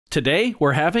Today,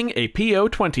 we're having a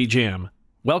PO-20 jam.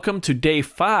 Welcome to day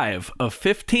 5 of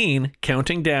 15,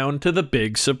 counting down to the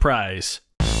big surprise.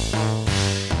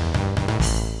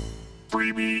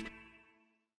 Freebeat.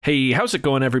 Hey, how's it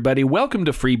going, everybody? Welcome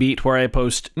to Freebeat, where I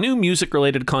post new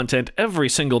music-related content every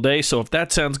single day, so if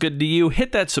that sounds good to you,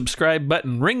 hit that subscribe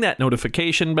button, ring that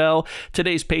notification bell.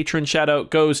 Today's patron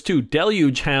shout-out goes to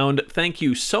Deluge Hound. Thank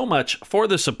you so much for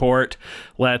the support.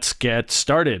 Let's get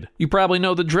started. You probably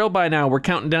know the drill by now. We're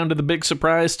counting down to the big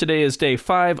surprise. Today is day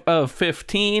 5 of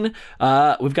 15.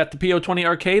 We've got the PO-20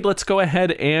 arcade. Let's go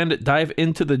ahead and dive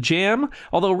into the jam.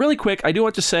 Although, really quick, I do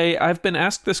want to say I've been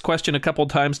asked this question a couple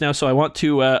times now, so I want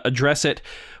to address it.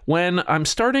 When I'm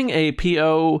starting a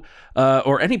PO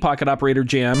or any pocket operator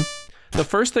jam, the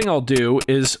first thing I'll do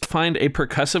is find a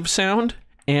percussive sound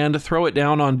and throw it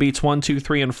down on beats 1, 2,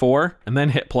 3, and 4, and then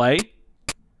hit play.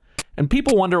 And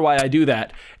people wonder why I do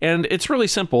that. And it's really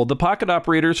simple. The pocket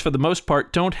operators, for the most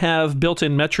part, don't have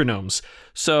built-in metronomes.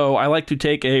 So I like to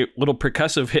take a little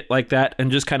percussive hit like that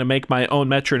and just kind of make my own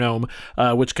metronome,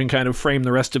 which can kind of frame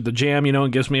the rest of the jam, you know,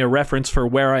 and gives me a reference for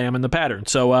where I am in the pattern.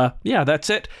 So yeah, that's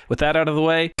it. With that out of the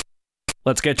way,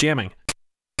 let's get jamming.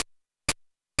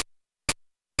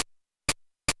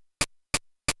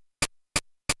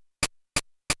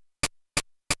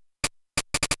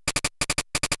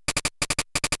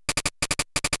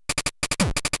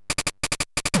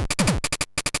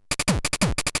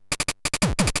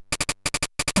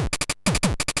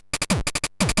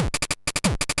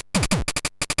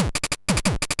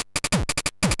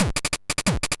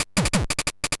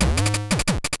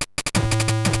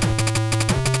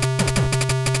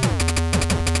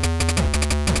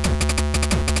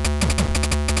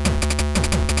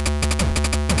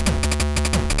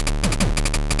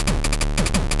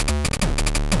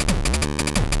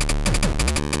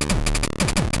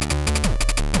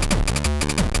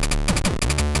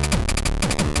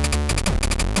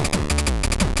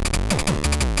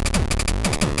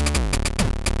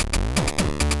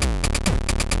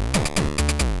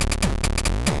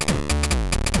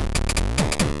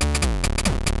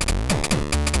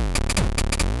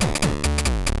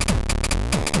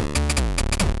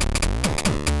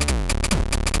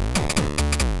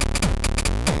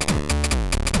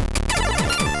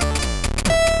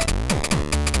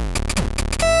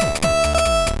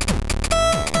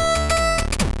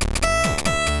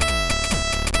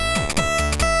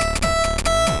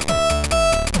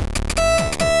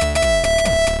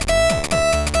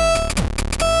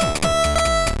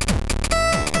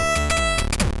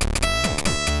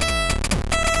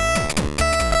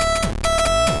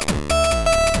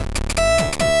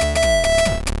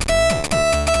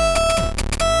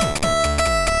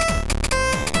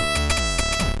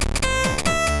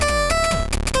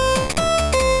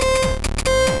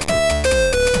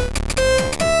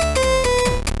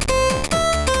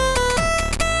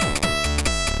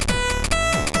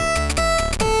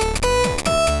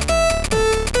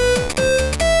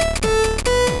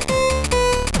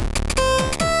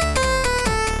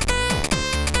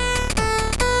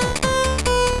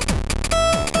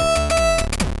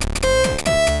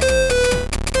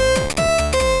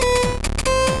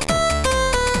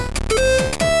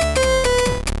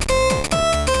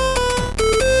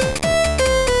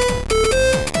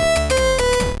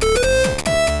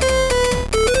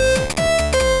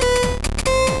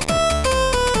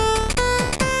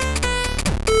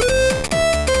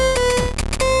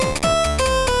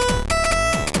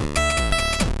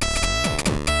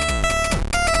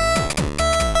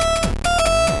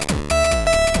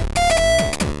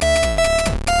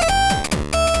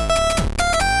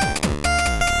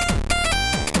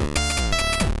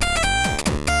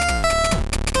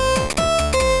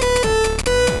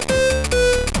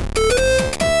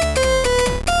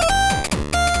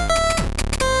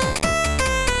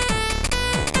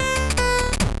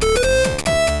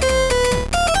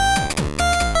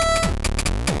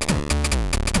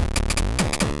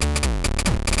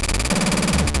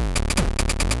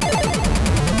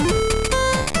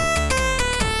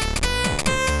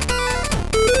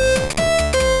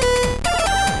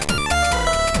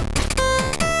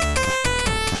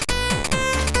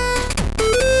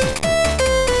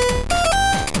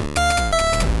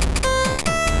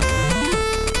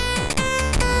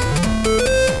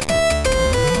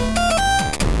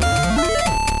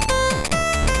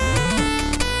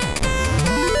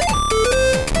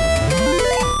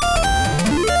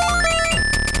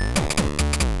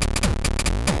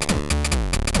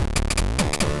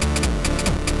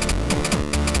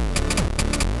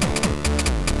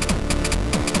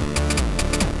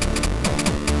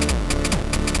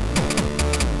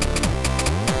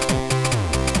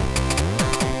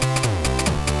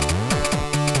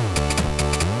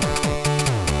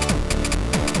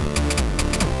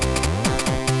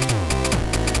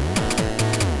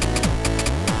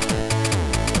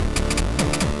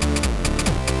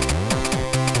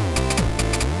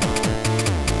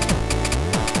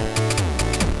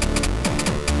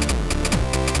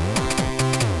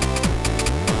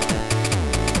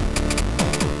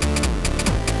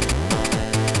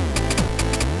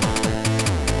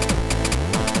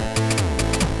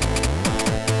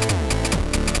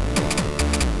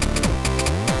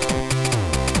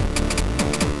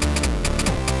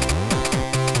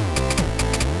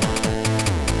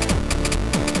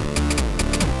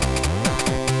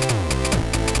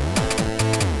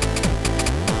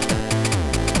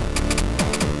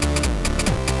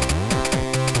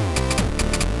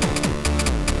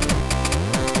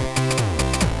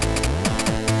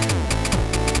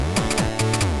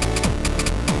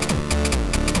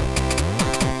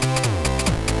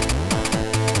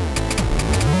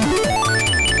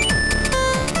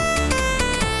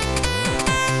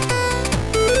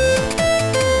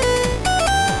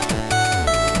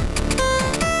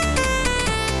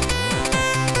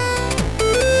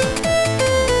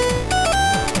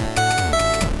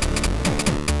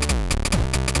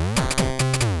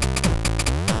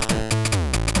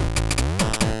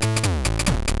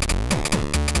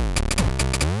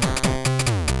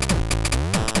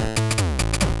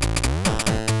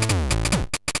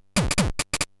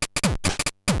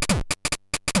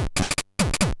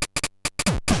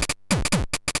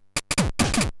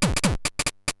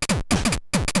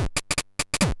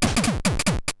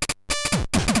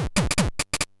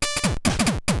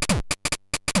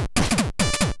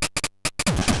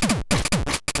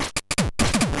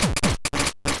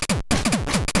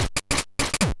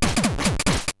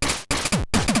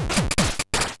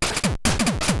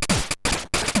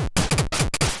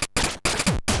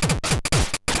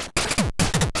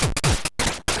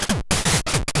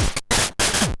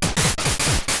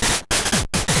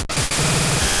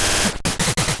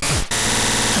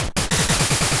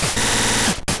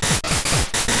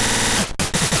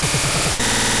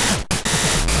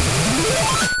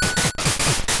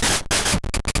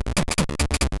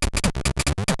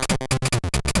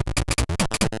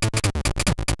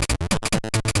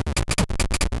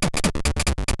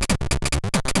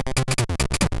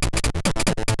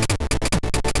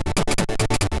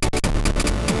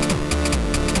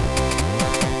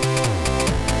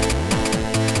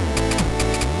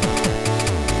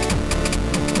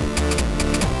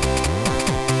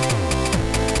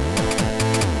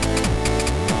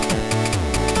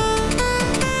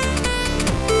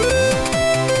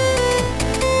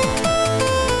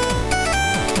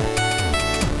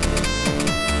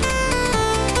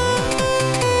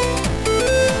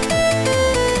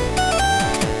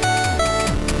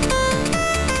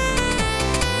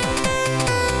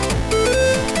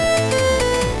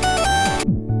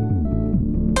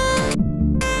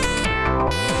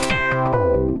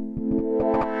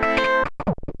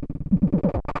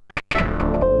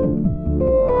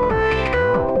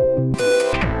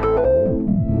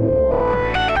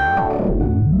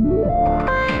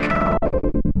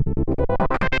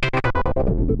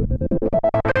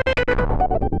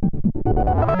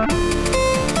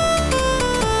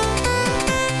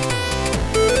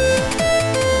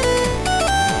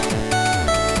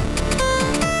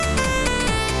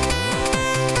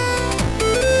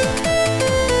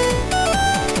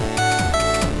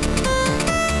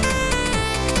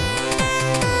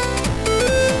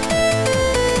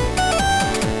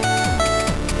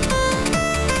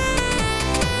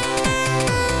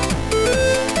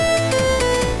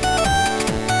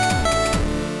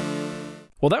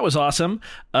 Well, that was awesome.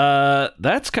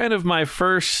 That's kind of my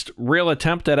first real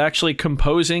attempt at actually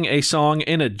composing a song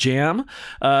in a jam.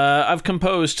 I've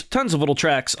composed tons of little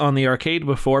tracks on the arcade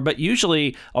before, but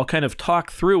usually I'll kind of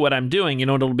talk through what I'm doing. You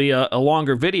know, it'll be a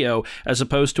longer video as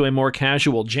opposed to a more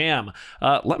casual jam.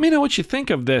 Let me know what you think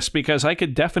of this, because I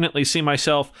could definitely see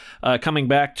myself coming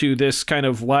back to this kind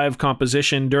of live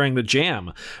composition during the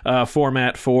jam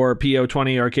format for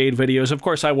PO-20 arcade videos. Of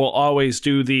course, I will always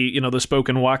do the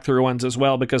spoken walkthrough ones as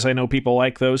well, because I know people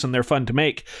like those and they're fun to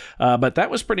make. But that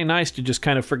was pretty nice to just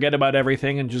kind of forget about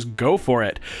everything and just go for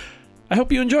it. I hope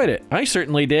you enjoyed it. I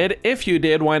certainly did. If you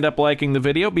did wind up liking the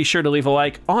video, be sure to leave a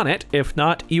like on it. If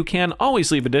not, you can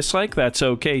always leave a dislike. That's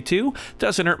okay too.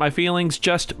 Doesn't hurt my feelings,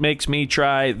 just makes me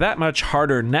try that much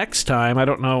harder next time. I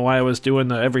don't know why I was doing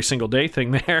the every single day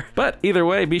thing there. But either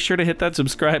way, be sure to hit that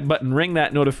subscribe button, ring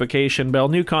that notification bell.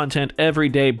 New content every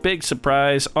day. Big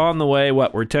surprise on the way.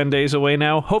 What, we're 10 days away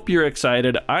now? Hope you're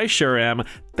excited. I sure am.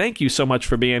 Thank you so much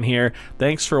for being here.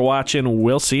 Thanks for watching.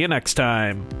 We'll see you next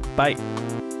time. Bye.